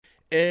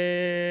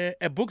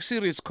A book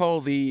series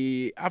called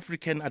The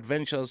African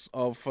Adventures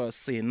of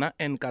Sena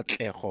and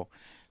Katlego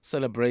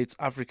celebrates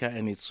Africa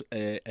and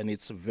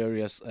its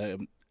various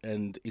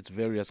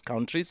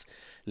countries,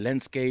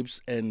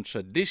 landscapes, and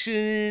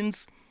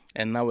traditions.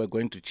 And now we're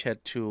going to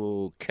chat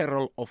to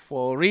Carol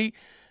Ofori,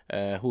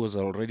 who has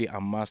already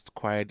amassed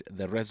quite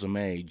the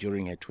resume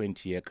during her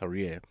 20-year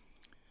career.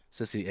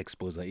 Sesi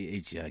exposer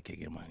age yakhe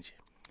ke manje.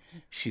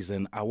 She's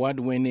an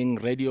award-winning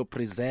radio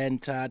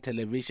presenter,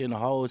 television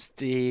host,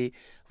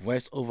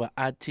 voiceover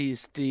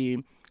artist,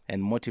 and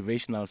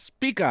motivational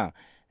speaker.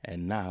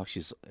 And now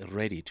she's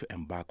ready to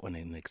embark on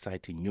an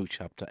exciting new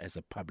chapter as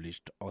a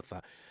published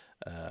author.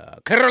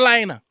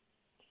 Carolina.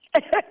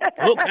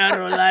 Oh,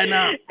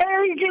 Carolina.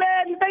 Hey,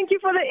 Glenn. Thank you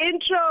for the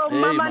intro. Hey,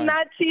 Mama man.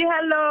 Nati,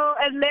 hello.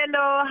 And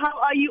Lelo, how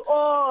are you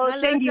all?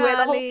 Hello, Thank you. And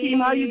the whole team,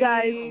 how are you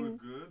guys?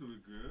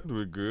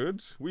 We're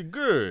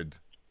good.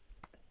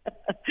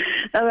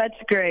 Oh,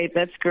 that's great.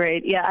 That's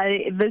great. Yeah,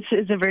 this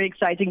is a very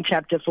exciting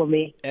chapter for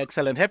me.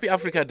 Excellent. Happy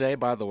Africa Day,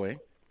 by the way.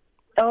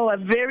 Oh, a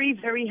very,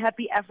 very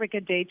happy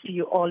Africa Day to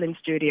you all in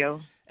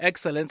studio.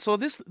 Excellent. So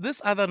this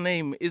other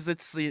name, is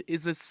it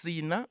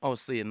Sena or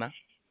Sena?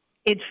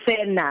 It's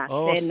Sena,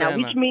 Oh, Sena.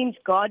 which means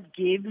God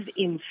gives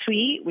in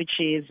Twi, which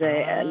is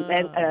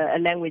a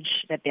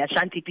language that the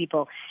Ashanti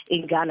people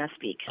in Ghana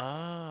speak.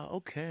 Ah,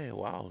 okay.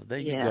 Wow. There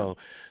you Yeah. go.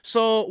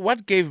 So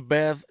what gave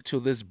birth to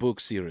this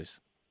book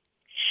series?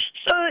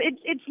 So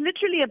it's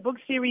literally a book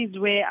series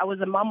where I was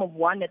a mom of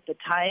one at the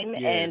time,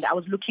 Yes. and I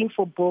was looking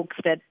for books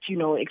that,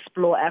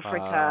 explore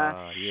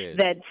Africa, Yes.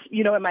 that,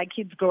 when my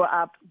kids grow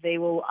up, they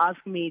will ask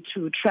me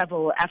to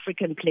travel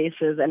African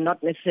places and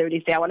not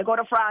necessarily say, I want to go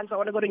to France, I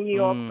want to go to New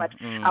York, but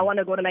I want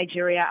to go to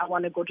Nigeria, I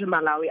want to go to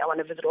Malawi, I want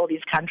to visit all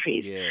these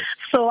countries. Yes.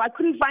 So I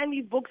couldn't find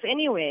these books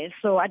anywhere,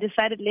 so I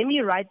decided, let me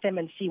write them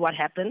and see what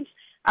happens.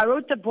 I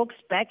wrote the books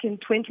back in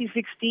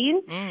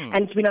 2016,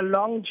 and it's been a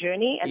long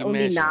journey, and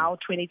only Imagine. now,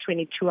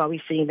 2022, are we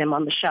seeing them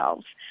on the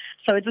shelves.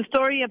 So it's a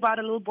story about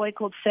a little boy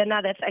called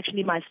Sena. That's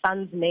actually my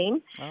son's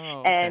name. Oh,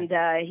 okay.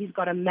 And he's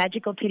got a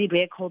magical teddy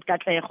bear called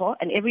Katlego.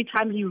 And every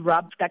time he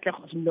rubs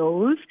Katlego's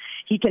nose,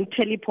 he can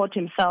teleport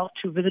himself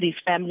to visit his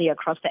family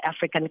across the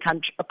African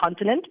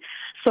continent.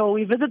 So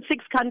we visit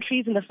 6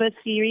 countries in the first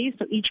series.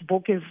 So each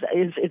book is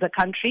a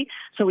country.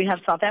 So we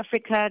have South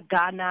Africa,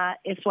 Ghana,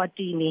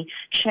 Eswatini,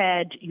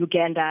 Chad,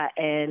 Uganda,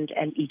 and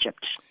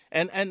Egypt.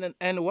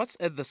 And what's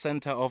at the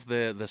center of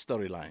the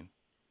storyline?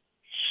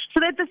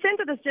 So at the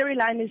center of the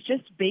storyline is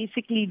just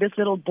basically this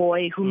little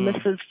boy who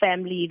misses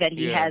family that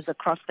he Yes. has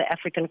across the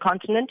African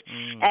continent.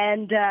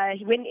 And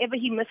whenever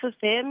he misses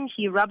them,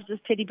 he rubs his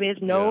teddy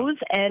bear's nose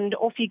and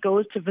off he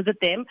goes to visit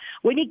them.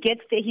 When he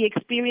gets there, he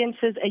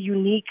experiences a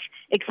unique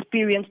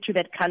experience to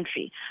that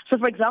country. So,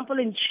 for example,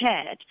 in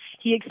Chad,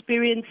 he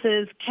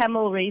experiences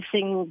camel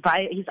racing.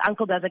 His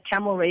uncle does a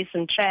camel race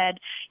in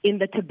Chad in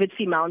the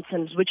Tibetsi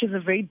Mountains, which is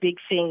a very big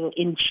thing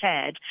in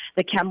Chad,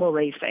 the camel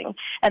racing.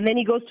 And then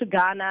he goes to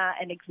Ghana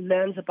and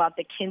learns about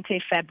the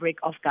kente fabric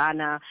of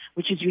Ghana,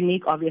 which is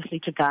unique, obviously,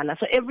 to Ghana.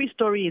 So every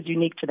story is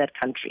unique to that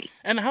country.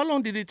 And how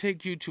long did it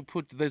take you to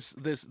put this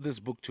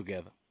book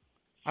together?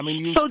 I mean,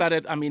 you So-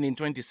 started, in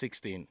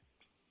 2016.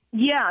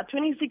 Yeah,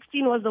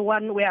 2016 was the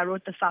one where I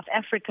wrote the South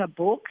Africa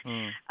book.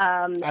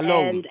 Alone.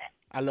 And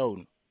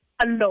Alone.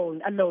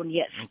 Alone,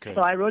 yes. Okay.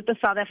 So I wrote the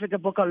South Africa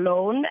book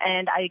alone,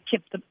 and I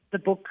kept the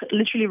book,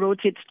 literally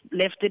wrote it,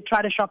 left it,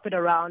 tried to shop it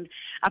around.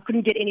 I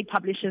couldn't get any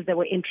publishers that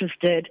were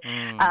interested.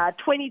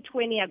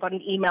 2020, I got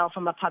an email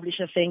from a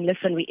publisher saying,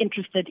 listen, we're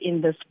interested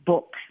in this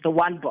book, the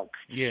one book.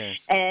 Yes.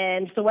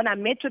 And so when I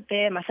met with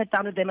them, I sat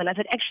down with them and I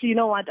said, actually, you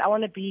know what? I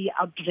want to be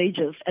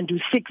outrageous and do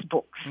 6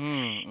 books.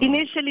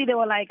 Initially, they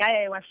were like,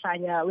 hey,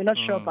 Wasanya, we're not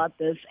sure about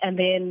this. And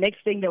then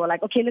next thing, they were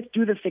like, okay, let's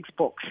do the 6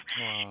 books.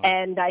 Wow.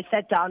 And I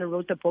sat down and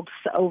wrote the books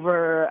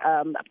over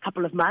a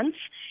couple of months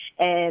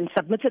and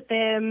submitted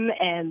them,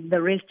 and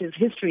the rest is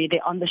history.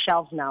 They're on the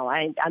shelves now.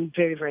 I'm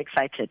very, very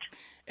excited.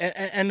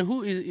 And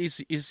who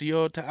is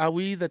your... Are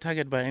we the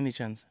target by any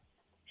chance?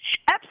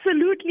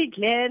 Absolutely,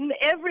 Glenn.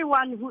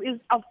 Everyone who is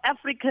of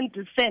African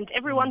descent,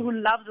 everyone who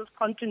loves this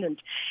continent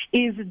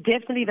is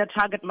definitely the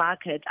target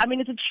market. I mean,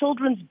 it's a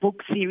children's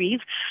book series.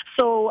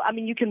 So, I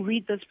mean, you can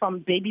read this from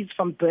babies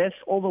from birth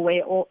all the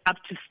way up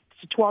to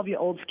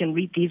 12-year-olds can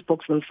read these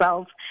books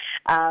themselves.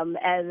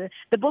 And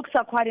the books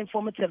are quite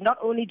informative. Not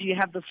only do you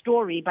have the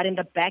story, but in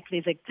the back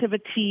there's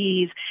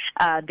activities,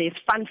 there's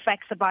fun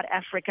facts about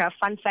Africa,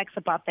 fun facts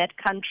about that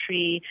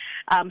country.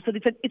 So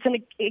it's an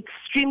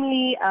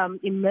extremely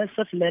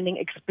immersive learning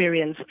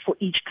experience for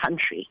each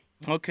country.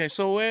 Okay,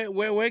 so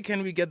where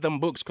can we get them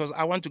books? Because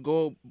I want to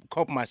go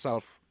cop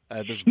myself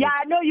this Yeah, book?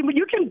 I know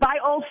you can buy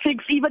all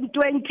 6, even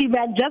 20,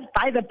 man. Just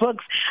buy the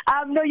books.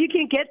 No, you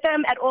can get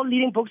them at all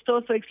leading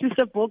bookstores. So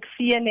Exclusive Books,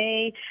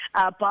 CNA,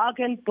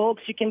 Bargain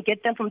Books. You can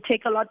get them from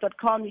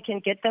takealot.com. You can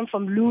get them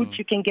from Loot.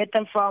 You can get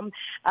them from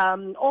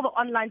all the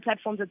online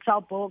platforms that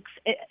sell books,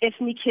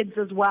 Ethnic Kids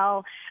as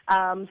well.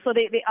 So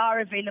they are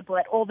available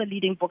at all the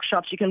leading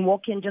bookshops. You can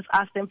walk in, just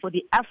ask them for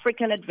the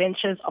African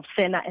Adventures of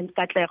Sena and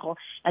Katlego,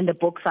 and the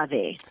books are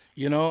there.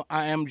 You know,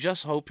 I am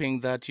just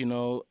hoping that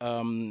your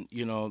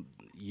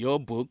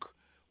book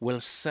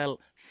will sell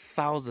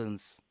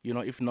thousands,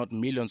 if not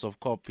millions of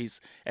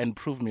copies, and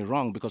prove me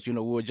wrong. Because we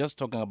were just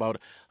talking about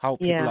how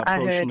people Yeah, I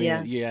approach heard, me,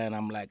 yeah. yeah, and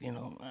I'm like,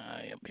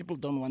 people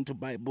don't want to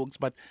buy books,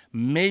 but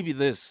maybe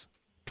this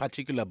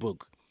particular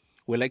book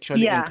will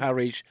actually Yeah.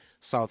 encourage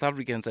South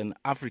Africans and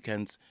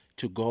Africans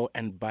to go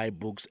and buy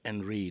books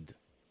and read.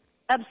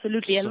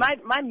 Absolutely. And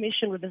my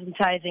mission with this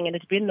entire thing, and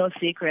it's been no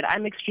secret,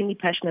 I'm extremely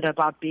passionate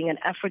about being an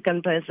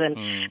African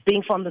person,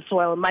 being from the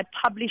soil. My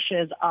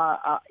publishers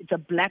it's a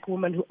black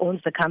woman who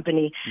owns the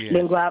company, Yes.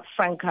 Lingua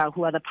Franca,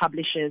 who are the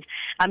publishers.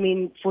 I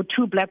mean, for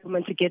two black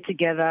women to get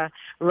together,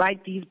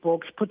 write these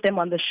books, put them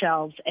on the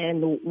shelves,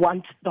 and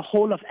want the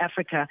whole of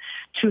Africa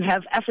to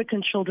have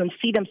African children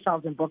see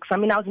themselves in books. I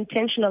mean, I was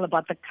intentional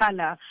about the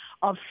color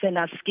of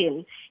Sena's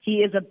skin. He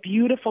is a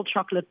beautiful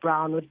chocolate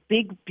brown with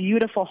big,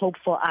 beautiful,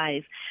 hopeful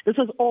eyes. This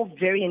was all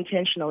very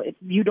intentional.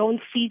 You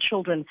don't see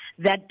children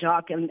that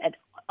dark and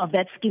of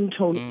that skin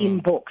tone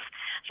in books.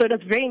 So it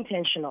was very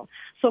intentional.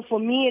 So for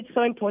me, it's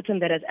so important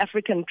that as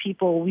African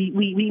people,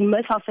 we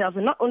immerse ourselves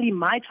in not only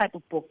my type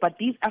of book, but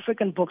these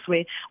African books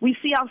where we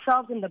see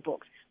ourselves in the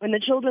books. When the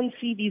children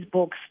see these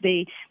books,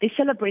 they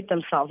celebrate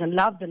themselves and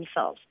love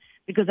themselves.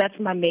 Because that's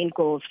my main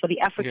goal, is for the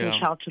African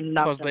child to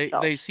love because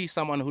themselves. they see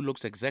someone who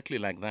looks exactly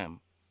like them.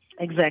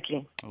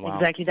 Exactly. Wow.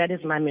 Exactly. That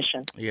is my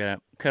mission. Yeah,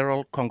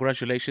 Carol,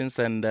 congratulations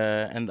and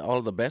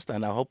all the best.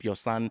 And I hope your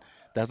son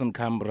doesn't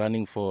come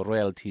running for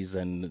royalties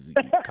and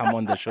come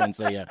on the show and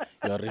say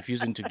you're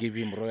refusing to give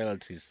him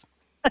royalties.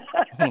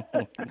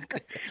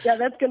 Yeah,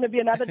 that's going to be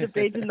another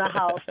debate in the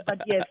house.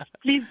 But yes,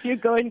 please do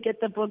go and get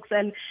the books.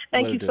 And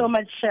thank Will you do. so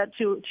much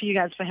to you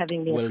guys for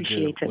having me.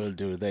 Appreciate it. Will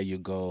do. There you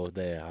go.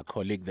 There, our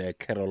colleague there,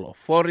 Carol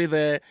Ofori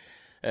there.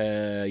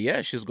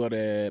 Yeah, she's got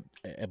a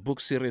book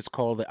series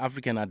called The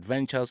African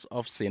Adventures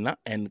of Sena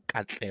and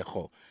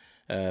Katlego,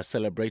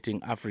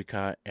 celebrating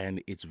Africa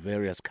and its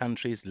various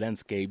countries,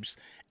 landscapes,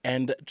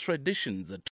 and traditions.